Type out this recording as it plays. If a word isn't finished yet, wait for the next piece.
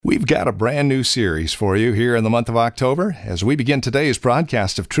got a brand new series for you here in the month of October. As we begin today's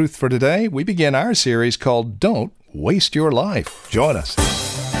broadcast of Truth for Today, we begin our series called Don't Waste Your Life. Join us.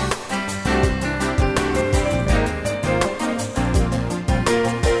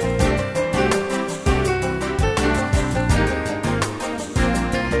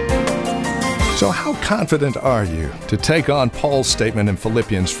 So how confident are you to take on Paul's statement in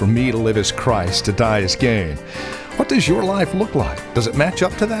Philippians, "For me to live is Christ, to die is gain"? What does your life look like? Does it match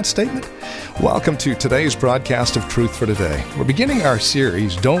up to that statement? Welcome to today's broadcast of Truth for Today. We're beginning our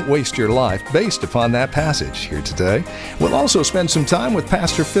series, Don't Waste Your Life, based upon that passage here today. We'll also spend some time with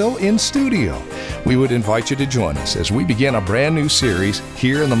Pastor Phil in studio. We would invite you to join us as we begin a brand new series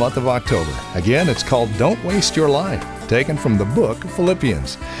here in the month of October. Again, it's called Don't Waste Your Life, taken from the book of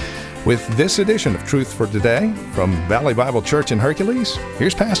Philippians. With this edition of Truth for Today from Valley Bible Church in Hercules,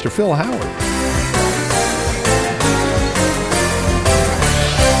 here's Pastor Phil Howard.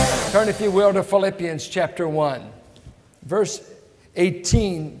 Turn, if you will, to Philippians chapter 1, verse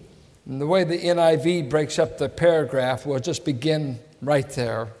 18. And the way the NIV breaks up the paragraph, we'll just begin right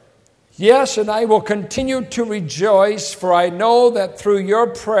there. Yes, and I will continue to rejoice, for I know that through your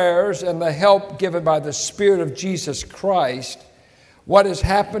prayers and the help given by the Spirit of Jesus Christ, what has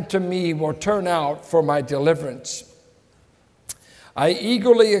happened to me will turn out for my deliverance. I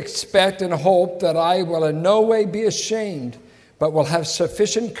eagerly expect and hope that I will in no way be ashamed, but will have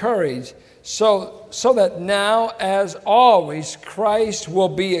sufficient courage so that now, as always, Christ will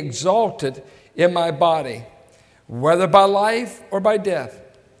be exalted in my body, whether by life or by death.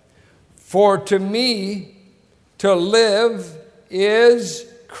 For to me, to live is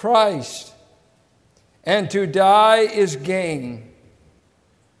Christ, and to die is gain.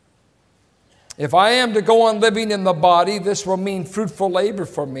 If I am to go on living in the body, this will mean fruitful labor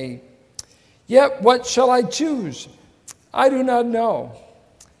for me. Yet what shall I choose? I do not know.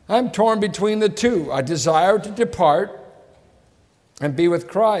 I'm torn between the two. I desire to depart and be with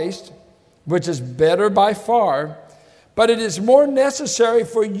Christ, which is better by far, but it is more necessary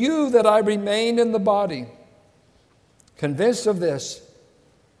for you that I remain in the body. Convinced of this,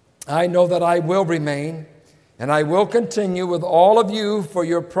 I know that I will remain, and I will continue with all of you for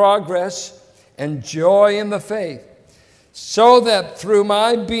your progress and joy in the faith, so that through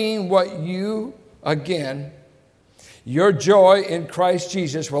my being what you, again, your joy in Christ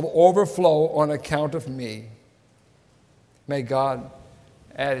Jesus will overflow on account of me. May God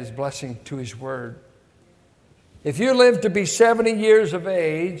add His blessing to His word. If you live to be 70 years of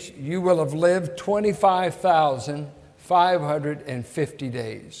age, you will have lived 25,550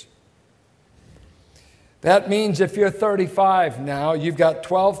 days. That means if you're 35 now, you've got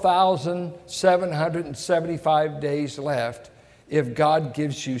 12,775 days left if God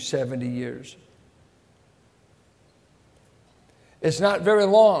gives you 70 years. It's not very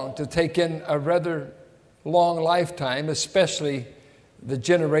long to take in a rather long lifetime, especially the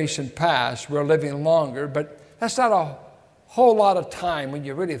generation past. We're living longer, but that's not a whole lot of time when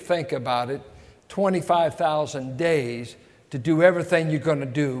you really think about it. 25,000 days to do everything you're going to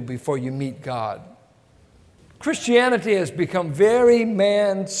do before you meet God. Christianity has become very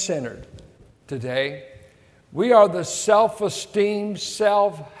man-centered today. We are the self-esteem,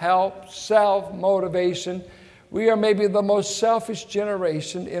 self-help, self-motivation. We are maybe the most selfish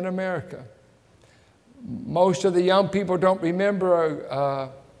generation in America. Most of the young people don't remember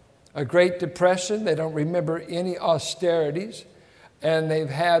a Great Depression. They don't remember any austerities. And they've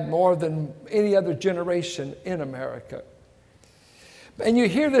had more than any other generation in America. And you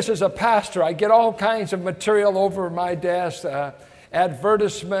hear this as a pastor. I get all kinds of material over my desk,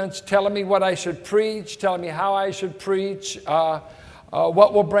 advertisements telling me what I should preach, telling me how I should preach,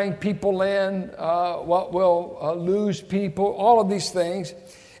 what will bring people in, what will lose people, all of these things.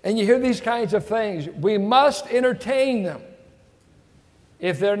 And you hear these kinds of things. We must entertain them.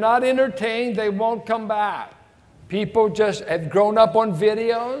 If they're not entertained, they won't come back. People just have grown up on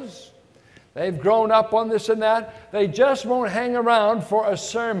videos. They've grown up on this and that. They just won't hang around for a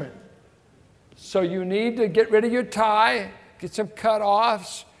sermon. So you need to get rid of your tie, get some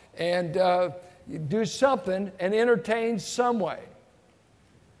cut-offs, and do something and entertain some way.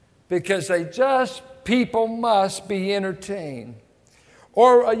 Because people must be entertained.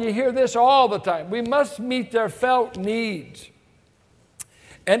 Or you hear this all the time. We must meet their felt needs.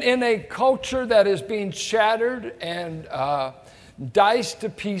 And in a culture that is being shattered and diced to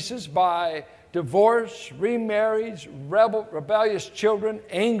pieces by divorce, remarriage, rebellious children,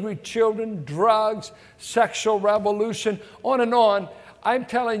 angry children, drugs, sexual revolution, on and on, I'm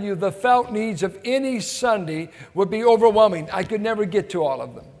telling you, the felt needs of any Sunday would be overwhelming. I could never get to all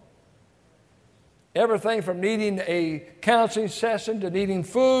of them. Everything from needing a counseling session to needing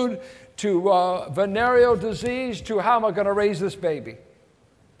food to venereal disease to how am I going to raise this baby?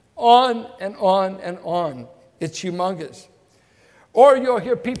 On and on and on. It's humongous. Or you'll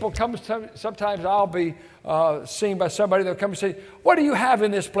hear people come, sometimes I'll be seen by somebody, they'll come and say, what do you have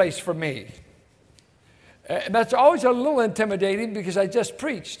in this place for me? And that's always a little intimidating because I just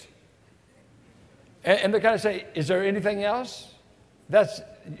preached. And they kind of say, is there anything else? That's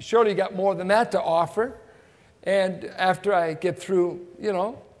surely got more than that to offer. And after I get through,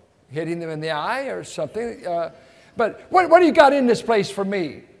 hitting them in the eye or something, but what do you got in this place for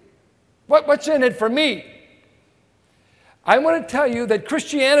me? What's in it for me? I want to tell you that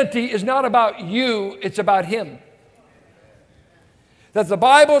Christianity is not about you, it's about Him. That the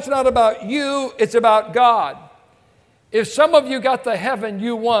Bible is not about you, it's about God. If some of you got the heaven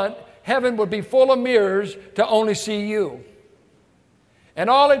you want, heaven would be full of mirrors to only see you.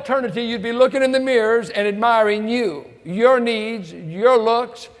 And all eternity you'd be looking in the mirrors and admiring you, your needs, your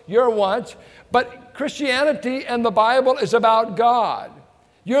looks, your wants. But Christianity and the Bible is about God.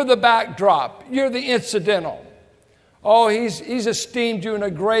 You're the backdrop. You're the incidental. Oh, he's esteemed you in a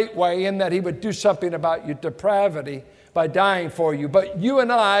great way in that He would do something about your depravity by dying for you. But you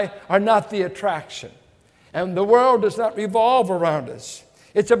and I are not the attraction. And the world does not revolve around us.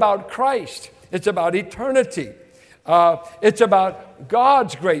 It's about Christ. It's about eternity. It's about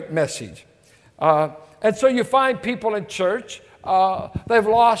God's great message. And so you find people in church, they've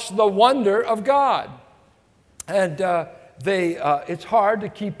lost the wonder of God. And it's hard to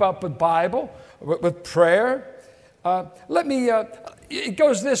keep up with Bible, with prayer. It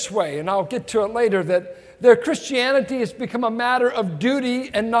goes this way, and I'll get to it later, that their Christianity has become a matter of duty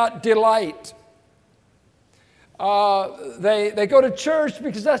and not delight. They go to church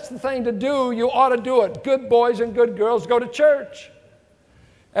because that's the thing to do. You ought to do it. Good boys and good girls go to church.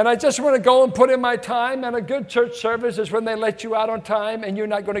 And I just want to go and put in my time, and a good church service is when they let you out on time, and you're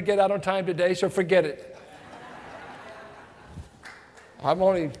not going to get out on time today, so forget it. I'm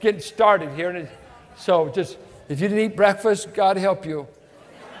only getting started here, so just... if you didn't eat breakfast, God help you.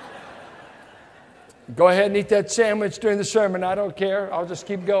 Go ahead and eat that sandwich during the sermon. I don't care. I'll just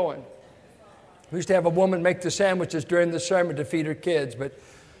keep going. We used to have a woman make the sandwiches during the sermon to feed her kids, but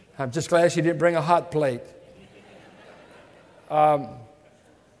I'm just glad she didn't bring a hot plate.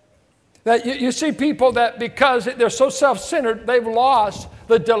 That you see people that because they're so self-centered, they've lost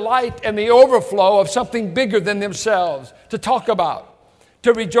the delight and the overflow of something bigger than themselves to talk about,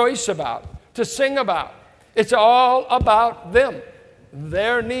 to rejoice about, to sing about. It's all about them,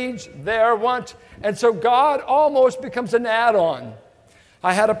 their needs, their wants. And so God almost becomes an add-on.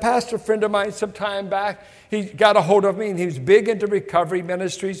 I had a pastor friend of mine some time back. He got a hold of me, and he was big into recovery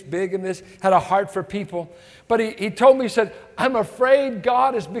ministries, big in this, had a heart for people. But he told me, he said, I'm afraid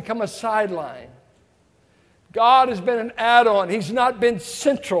God has become a sideline. God has been an add-on. He's not been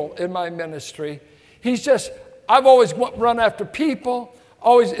central in my ministry. I've always run after people,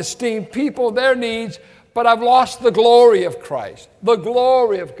 always esteemed people, their needs, but I've lost the glory of Christ, the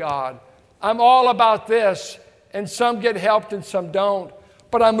glory of God. I'm all about this, and some get helped and some don't.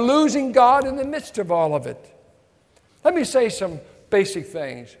 But I'm losing God in the midst of all of it. Let me say some basic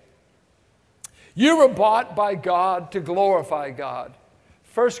things. You were bought by God to glorify God.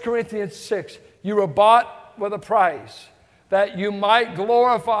 1 Corinthians 6, you were bought with a price that you might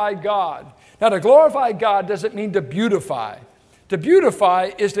glorify God. Now, to glorify God doesn't mean to beautify. To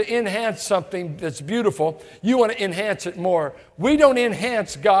beautify is to enhance something that's beautiful. You want to enhance it more. We don't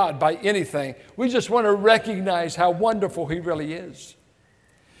enhance God by anything. We just want to recognize how wonderful He really is.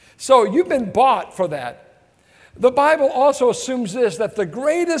 So you've been bought for that. The Bible also assumes this, that the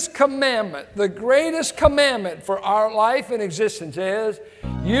greatest commandment for our life and existence is,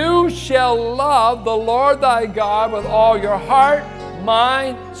 you shall love the Lord thy God with all your heart,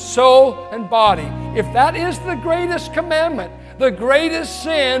 mind, soul, and body. If that is the greatest commandment, the greatest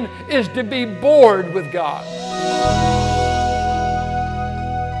sin is to be bored with God.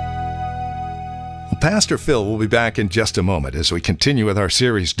 Pastor Phil will be back in just a moment as we continue with our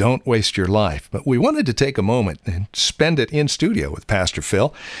series, Don't Waste Your Life. But we wanted to take a moment and spend it in studio with Pastor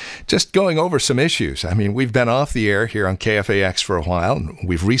Phil, just going over some issues. I mean, we've been off the air here on KFAX for a while, and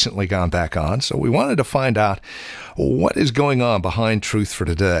we've recently gone back on, so we wanted to find out what is going on behind Truth for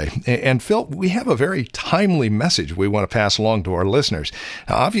Today. And Phil, we have a very timely message we want to pass along to our listeners.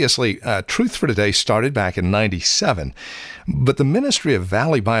 Now, obviously, Truth for Today started back in 97, but the ministry of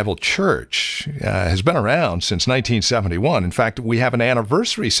Valley Bible Church has been around since 1971. In fact, we have an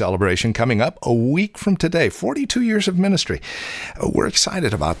anniversary celebration coming up a week from today, 42 years of ministry. We're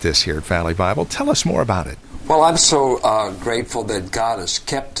excited about this here at Valley Bible. Tell us more about it. Well, I'm so grateful that God has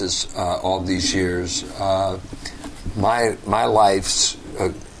kept us all these years. My life's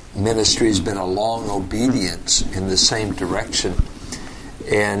ministry has been a long obedience in the same direction.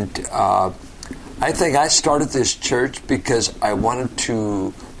 And I think I started this church because I wanted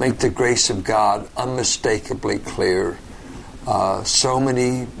to make the grace of God unmistakably clear. So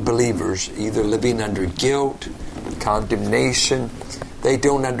many believers either living under guilt, condemnation, they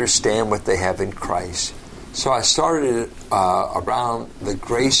don't understand what they have in Christ. So I started it around the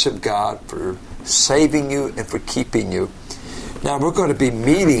grace of God for saving you and for keeping you. Now we're going to be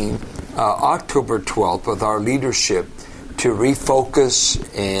meeting October 12th with our leadership to refocus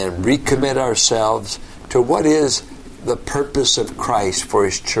and recommit ourselves to what is the purpose of Christ for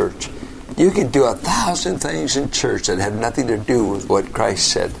His church. You can do 1,000 things in church that have nothing to do with what Christ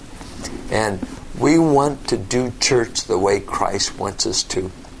said. And we want to do church the way Christ wants us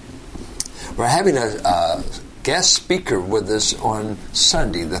to. We're having a guest speaker with us on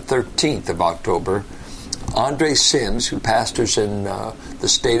Sunday, the 13th of October. Andre Sims, who pastors in the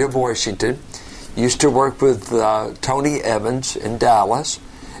state of Washington, used to work with Tony Evans in Dallas,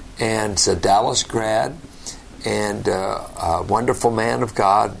 and is a Dallas grad, and a wonderful man of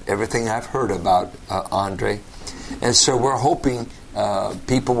God, everything I've heard about Andre. And so we're hoping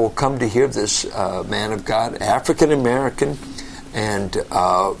people will come to hear this man of God, African American, and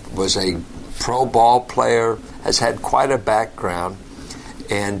was a pro ball player, has had quite a background,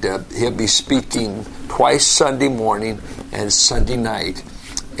 and he'll be speaking twice Sunday morning and Sunday night.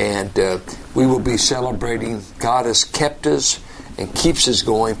 And we will be celebrating God has kept us and keeps us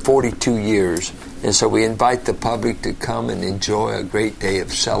going 42 years. And so we invite the public to come and enjoy a great day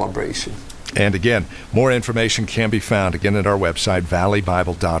of celebration. And again, more information can be found again at our website,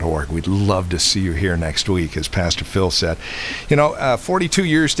 valleybible.org. We'd love to see you here next week, as Pastor Phil said. 42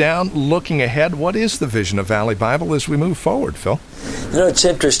 years down, looking ahead, what is the vision of Valley Bible as we move forward, Phil? It's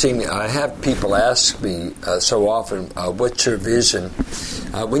interesting. I have people ask me so often, what's your vision?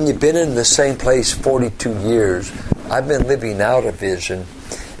 When you've been in the same place 42 years, I've been living out a vision.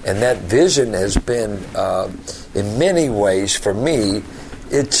 And that vision has been, in many ways, for me,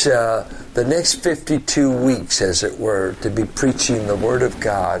 it's the next 52 weeks, as it were, to be preaching the Word of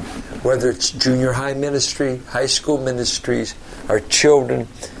God, whether it's junior high ministry, high school ministries, our children,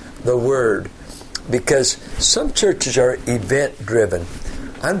 the Word. Because some churches are event-driven.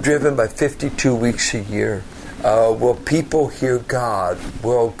 I'm driven by 52 weeks a year. Will people hear God?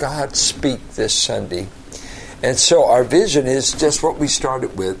 Will God speak this Sunday? And so our vision is just what we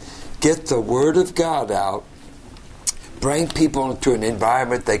started with. Get the Word of God out. Bring people into an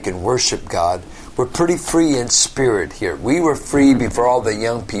environment they can worship God. We're pretty free in spirit here. We were free before all the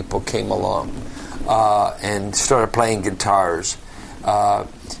young people came along and started playing guitars.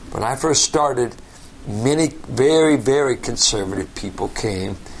 When I first started, many very, very conservative people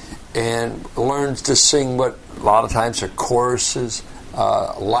came and learned to sing what a lot of times are choruses,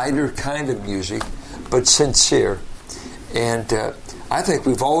 lighter kind of music, but sincere. And I think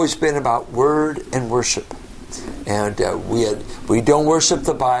we've always been about word and worship. And we don't worship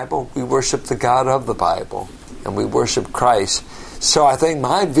the Bible, we worship the God of the Bible, and we worship Christ. So I think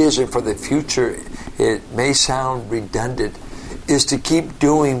my vision for the future, it may sound redundant, is to keep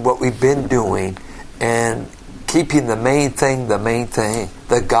doing what we've been doing and keeping the main thing,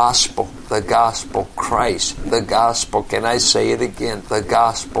 the gospel, Christ, the gospel. Can I say it again? The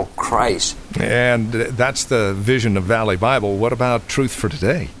gospel, Christ. And that's the vision of Valley Bible. What about Truth for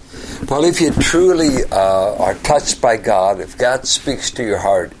Today? Well, if you truly are touched by God, if God speaks to your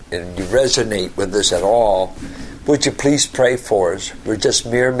heart and you resonate with us at all, would you please pray for us? We're just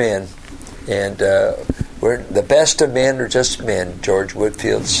mere men, and we're the best of men are just men, George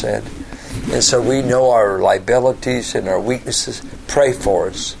Whitefield said. And so we know our liabilities and our weaknesses. Pray for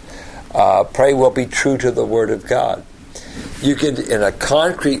us. Pray we'll be true to the Word of God. You can, in a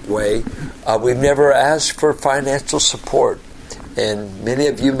concrete way, we've never asked for financial support. And many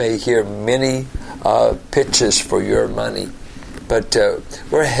of you may hear many pitches for your money. But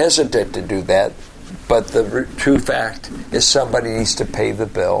we're hesitant to do that. But the true fact is somebody needs to pay the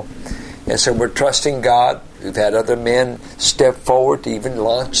bill. And so we're trusting God. We've had other men step forward to even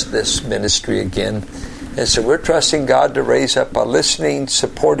launch this ministry again. And so we're trusting God to raise up a listening,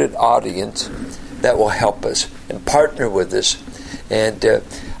 supported audience that will help us and partner with us. And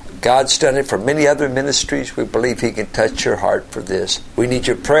God's done it for many other ministries. We believe He can touch your heart for this. We need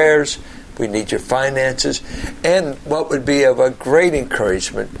your prayers. We need your finances. And what would be of a great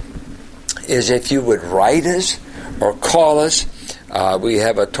encouragement is if you would write us or call us. We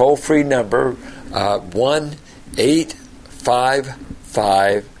have a toll-free number,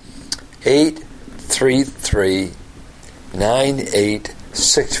 1-855-855-5555.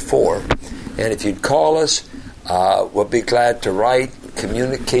 833-9864. And if you'd call us, we'll be glad to write,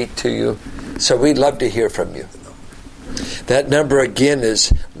 communicate to you. So we'd love to hear from you. That number again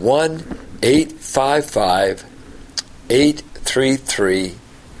is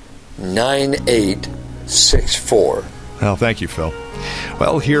 1-855-833-9864. Well, thank you, Phil.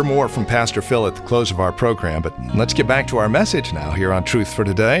 Well, we'll hear more from Pastor Phil at the close of our program, but let's get back to our message now here on Truth for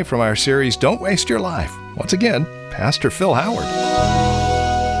Today from our series, Don't Waste Your Life. Once again, Pastor Phil Howard.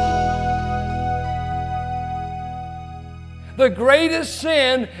 The greatest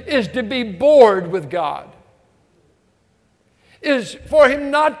sin is to be bored with God. Is for Him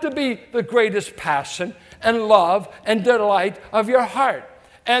not to be the greatest passion and love and delight of your heart.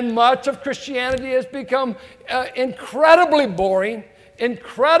 And much of Christianity has become incredibly boring,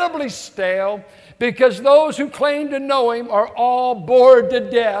 incredibly stale, because those who claim to know Him are all bored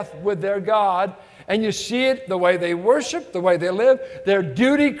to death with their God. And you see it the way they worship, the way they live. They're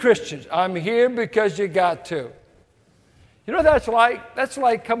duty Christians. I'm here because you got to. You know what that's like? That's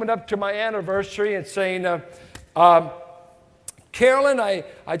like coming up to my anniversary and saying, Carolyn, I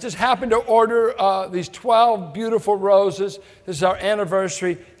just happened to order these 12 beautiful roses. This is our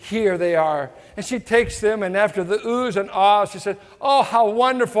anniversary. Here they are. And she takes them, and after the oohs and ahs, she said, oh, how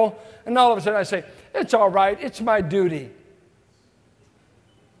wonderful. And all of a sudden I say, it's all right. It's my duty.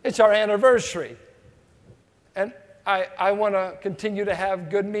 It's our anniversary. And I want to continue to have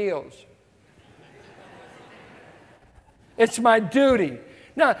good meals. It's my duty.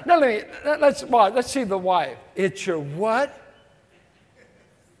 Now let's see the wife. It's your what?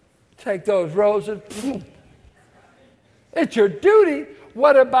 Take those roses. It's your duty.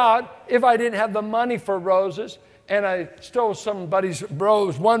 What about if I didn't have the money for roses and I stole somebody's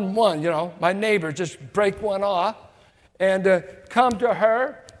rose, one, my neighbor, just break one off and come to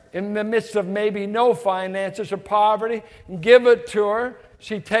her in the midst of maybe no finances or poverty and give it to her.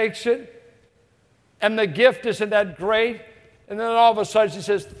 She takes it and the gift isn't that great. And then all of a sudden she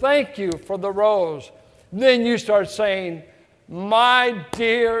says, thank you for the rose. Then you start saying, my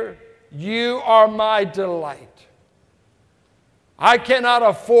dear, you are my delight. I cannot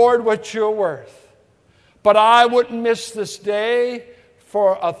afford what you're worth, but I wouldn't miss this day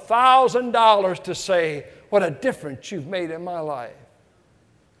for $1,000 to say what a difference you've made in my life.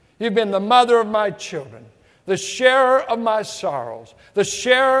 You've been the mother of my children, the sharer of my sorrows, the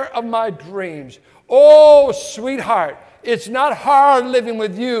sharer of my dreams. Oh, sweetheart, it's not hard living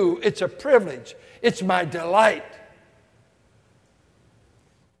with you. It's a privilege. It's my delight.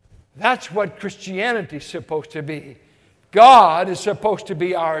 That's what Christianity is supposed to be. God is supposed to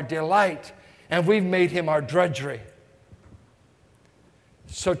be our delight, and we've made Him our drudgery.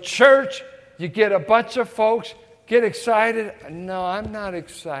 So church, you get a bunch of folks, get excited. No, I'm not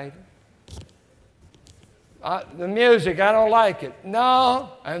excited. The music, I don't like it.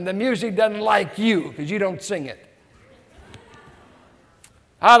 No, and the music doesn't like you because you don't sing it.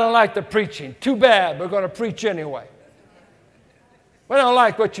 I don't like the preaching. Too bad, we're going to preach anyway. We don't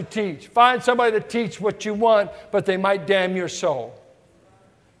like what you teach. Find somebody to teach what you want, but they might damn your soul.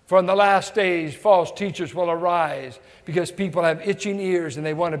 For in the last days, false teachers will arise because people have itching ears and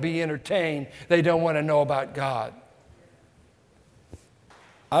they want to be entertained. They don't want to know about God.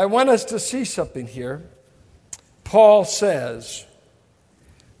 I want us to see something here. Paul says,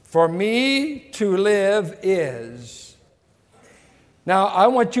 for me to live is. Now, I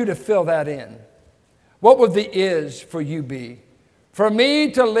want you to fill that in. What would the is for you be? For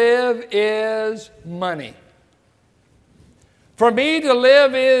me to live is money. For me to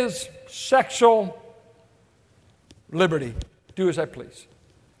live is sexual liberty. Do as I please.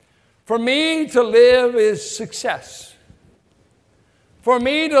 For me to live is success. For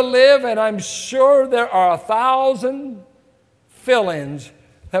me to live, and I'm sure there are 1,000 fill-ins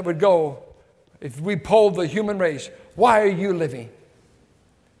that would go if we polled the human race. Why are you living?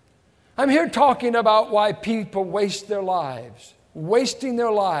 I'm here talking about why people waste their lives, wasting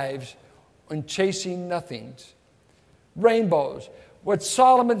their lives on chasing nothings. Rainbows. What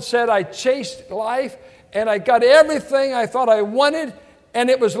Solomon said, I chased life and I got everything I thought I wanted, and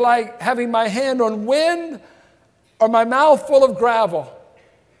it was like having my hand on wind or my mouth full of gravel.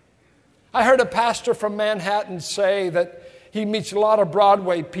 I heard a pastor from Manhattan say that he meets a lot of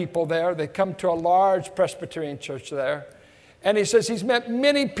Broadway people there. They come to a large Presbyterian church there. And he says he's met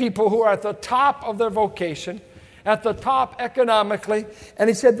many people who are at the top of their vocation, at the top economically. And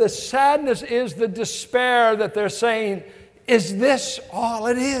he said the sadness is the despair that they're saying, is this all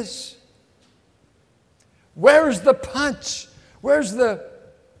it is? Where's the punch? Where's the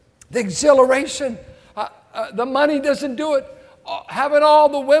exhilaration? The money doesn't do it. having all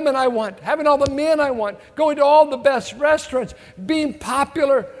the women I want, having all the men I want, going to all the best restaurants, being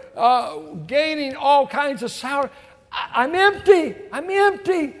popular, gaining all kinds of salary. I'm empty.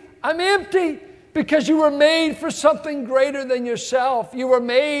 Because you were made for something greater than yourself. You were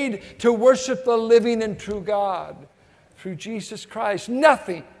made to worship the living and true God through Jesus Christ.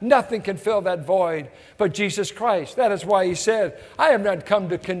 Nothing can fill that void but Jesus Christ. That is why he said, I have not come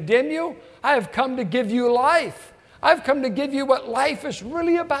to condemn you. I have come to give you life. I've come to give you what life is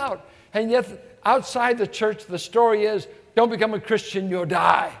really about. And yet, outside the church, the story is, don't become a Christian, you'll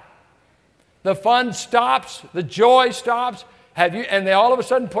die. The fun stops. The joy stops. And they all of a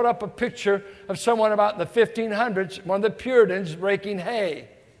sudden put up a picture of someone about in the 1500s, one of the Puritans raking hay.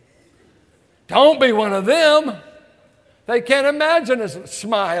 Don't be one of them. They can't imagine us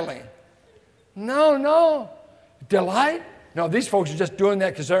smiling. No. Delight? No, these folks are just doing that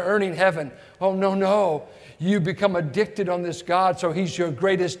because they're earning heaven. Oh, no. You become addicted on this God, so he's your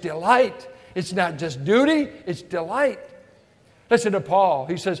greatest delight. It's not just duty, it's delight. Listen to Paul.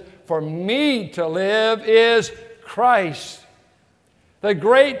 He says, for me to live is Christ. The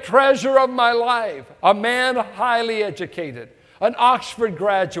great treasure of my life, a man highly educated, an Oxford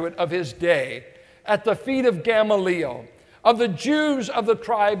graduate of his day, at the feet of Gamaliel, of the Jews of the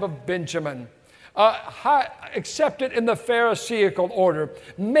tribe of Benjamin, accepted in the Pharisaical order,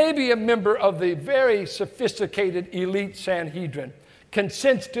 maybe a member of the very sophisticated elite Sanhedrin,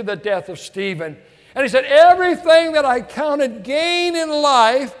 consents to the death of Stephen. And he said, everything that I counted gain in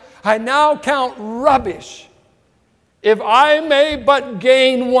life, I now count rubbish, if I may but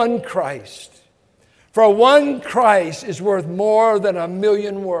gain one Christ. For one Christ is worth more than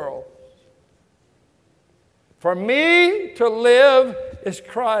 1,000,000 worlds. For me to live is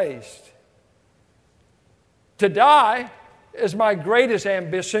Christ. To die is my greatest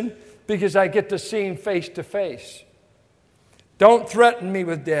ambition because I get to see him face to face. Don't threaten me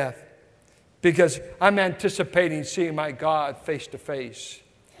with death because I'm anticipating seeing my God face to face.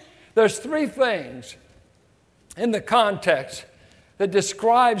 There's 3 things in the context that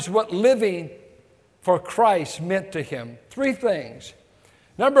describes what living for Christ meant to him. 3 things.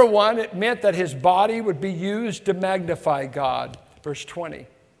 Number 1, it meant that his body would be used to magnify God. Verse 20.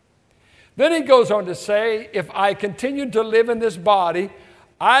 Then he goes on to say, if I continue to live in this body,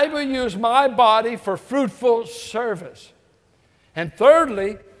 I will use my body for fruitful service. And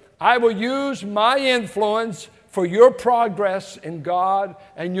thirdly, I will use my influence for your progress in God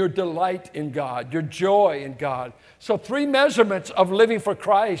and your delight in God, your joy in God. So 3 measurements of living for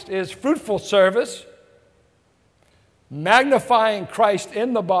Christ is fruitful service, magnifying Christ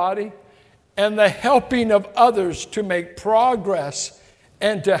in the body, and the helping of others to make progress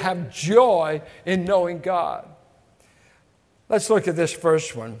and to have joy in knowing God. Let's look at this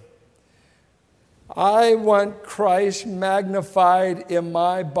first one. I want Christ magnified in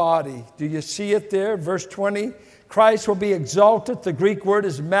my body. Do you see it there? Verse 20. Christ will be exalted. The Greek word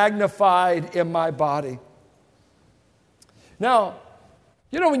is magnified in my body. Now,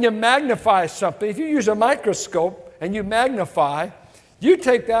 when you magnify something, if you use a microscope and you magnify, you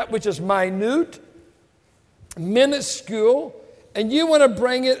take that which is minute, minuscule, and you want to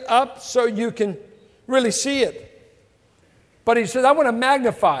bring it up so you can really see it. But he said, I want to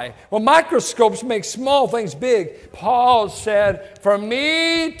magnify. Well, microscopes make small things big. Paul said, for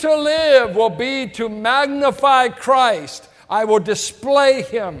me to live will be to magnify Christ. I will display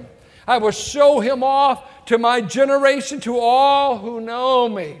him. I will show him off to my generation, to all who know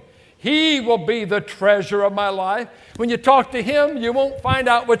me. He will be the treasure of my life. When you talk to him, you won't find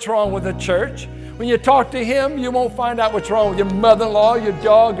out what's wrong with the church. When you talk to him, you won't find out what's wrong with your mother-in-law, your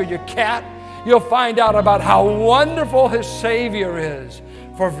dog, or your cat. You'll find out about how wonderful his Savior is.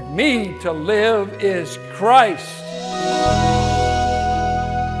 For me to live is Christ.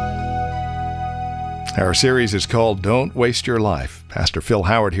 Our series is called Don't Waste Your Life. Pastor Phil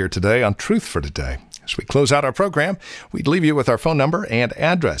Howard here today on Truth for Today. As we close out our program, we'd leave you with our phone number and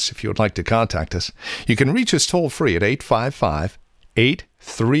address if you would like to contact us. You can reach us toll-free at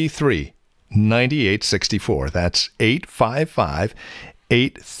 855-833-9864. That's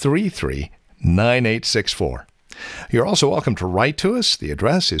 855-833-9864. 9864. You're also welcome to write to us. The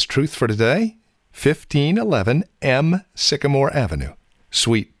address is Truth for Today, 1511 M. Sycamore Avenue,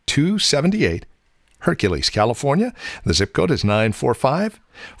 Suite 278, Hercules, California. The zip code is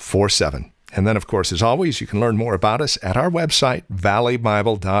 94547. And then, of course, as always, you can learn more about us at our website,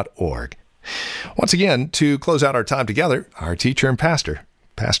 valleybible.org. Once again, to close out our time together, our teacher and pastor,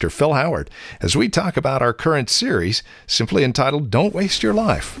 Pastor Phil Howard, as we talk about our current series, simply entitled, Don't Waste Your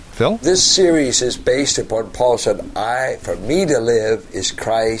Life. Phil? This series is based upon Paul said, for me to live is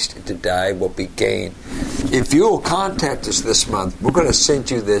Christ, to die will be gain. If you'll contact us this month, we're going to send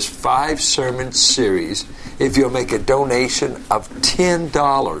you this 5-sermon series if you'll make a donation of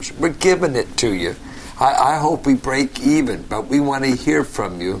 $10. We're giving it to you. I hope we break even, but we want to hear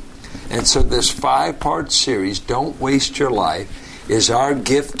from you. And so this 5-part series, Don't Waste Your Life, is our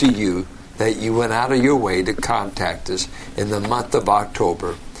gift to you that you went out of your way to contact us in the month of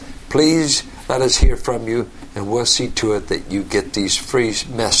October. Please let us hear from you, and we'll see to it that you get these free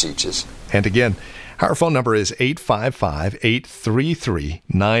messages. And again, our phone number is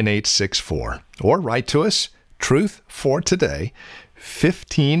 855-833-9864. Or write to us, Truth for Today,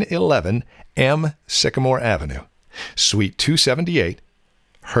 1511 M. Sycamore Avenue, Suite 278,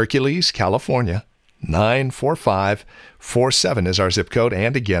 Hercules, California, 94547 is our zip code.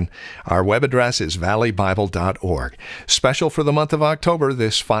 And again, our web address is valleybible.org. Special for the month of October,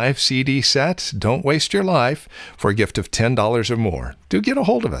 this 5-CD set, Don't Waste Your Life, for a gift of $10 or more. Do get a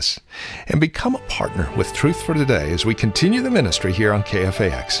hold of us and become a partner with Truth for Today as we continue the ministry here on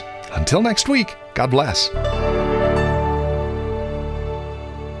KFAX. Until next week, God bless.